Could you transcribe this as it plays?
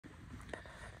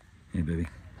Hey, baby.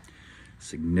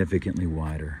 Significantly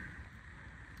wider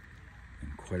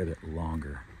and quite a bit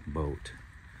longer boat.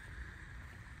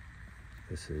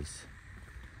 This is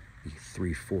the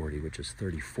 340, which is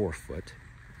 34 foot,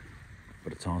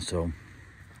 but it's also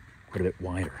quite a bit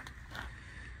wider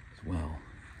as well.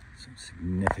 So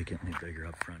significantly bigger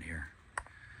up front here.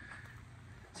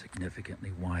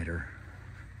 Significantly wider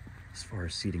as far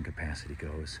as seating capacity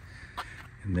goes.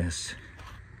 And this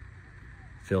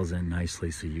fills in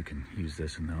nicely so you can use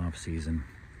this in the off season.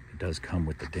 It does come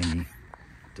with the dinghy.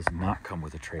 It does not come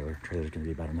with a trailer. Trailer is going to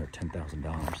be about another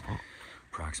 $10,000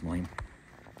 approximately.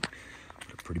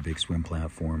 But a pretty big swim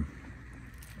platform.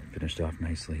 Finished off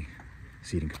nicely.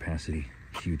 Seating capacity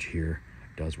huge here.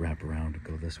 It does wrap around and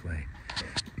go this way.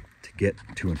 To get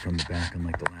to and from the back,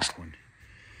 unlike the last one,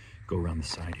 go around the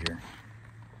side here.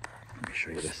 Let me show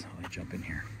you this. I'll jump in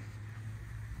here.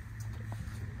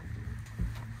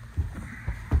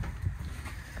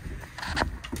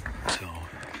 So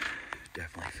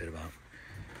definitely fit about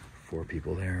 4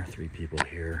 people there, 3 people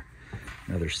here.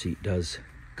 Another seat does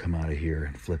come out of here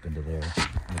and flip into there.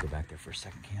 I'll go back there for a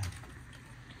second, Cam.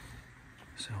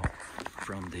 So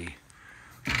from the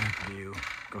back view,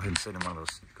 go ahead and sit in one of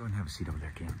those. Go ahead and have a seat over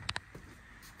there, Cam.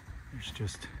 There's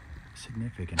just a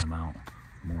significant amount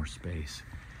more space.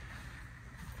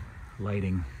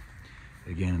 Lighting,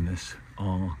 again, this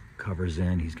all covers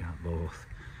in. He's got both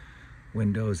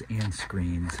windows and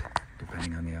screens,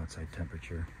 depending on the outside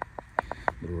temperature.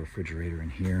 Little refrigerator in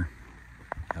here,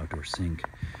 outdoor sink,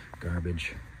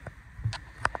 garbage.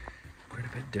 Quite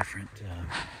a bit different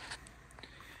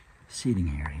seating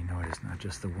here. You notice not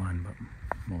just the one, but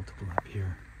multiple up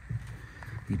here.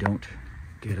 You don't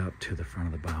get up to the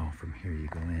front of the bow. From here you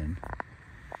go in.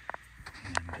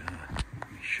 And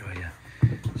let me show you,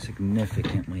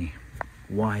 significantly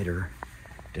wider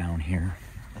down here.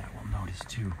 That we'll notice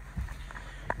too.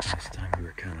 Last time we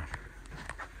were kind of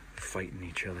fighting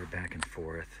each other back and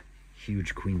forth.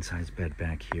 Huge queen size bed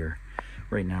back here.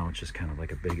 Right now it's just kind of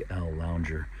like a big L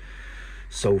lounger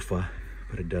sofa,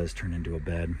 but it does turn into a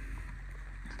bed.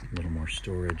 A little more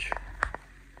storage.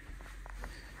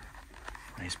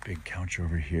 Nice big couch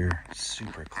over here.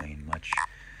 Super clean, much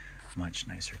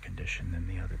nicer condition than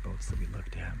the other boats that we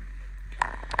looked at.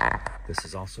 This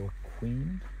is also a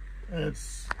queen.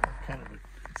 It's kind of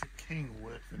it's a king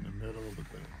width in the middle of the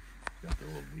bed. Got the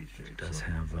little V shape. It does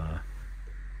have a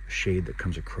shade that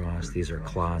comes across. These are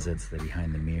closets. The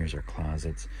behind the mirrors are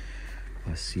closets.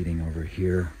 Plus seating over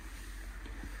here.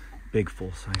 Big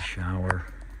full-size shower.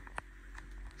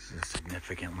 This is a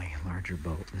significantly larger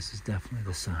boat. This is definitely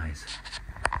the size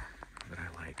that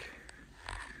I like.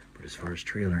 But as far as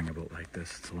trailering a boat like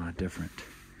this, it's a lot different.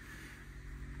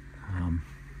 All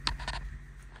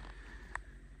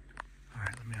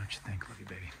right, let me know what you think. Love you,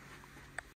 baby.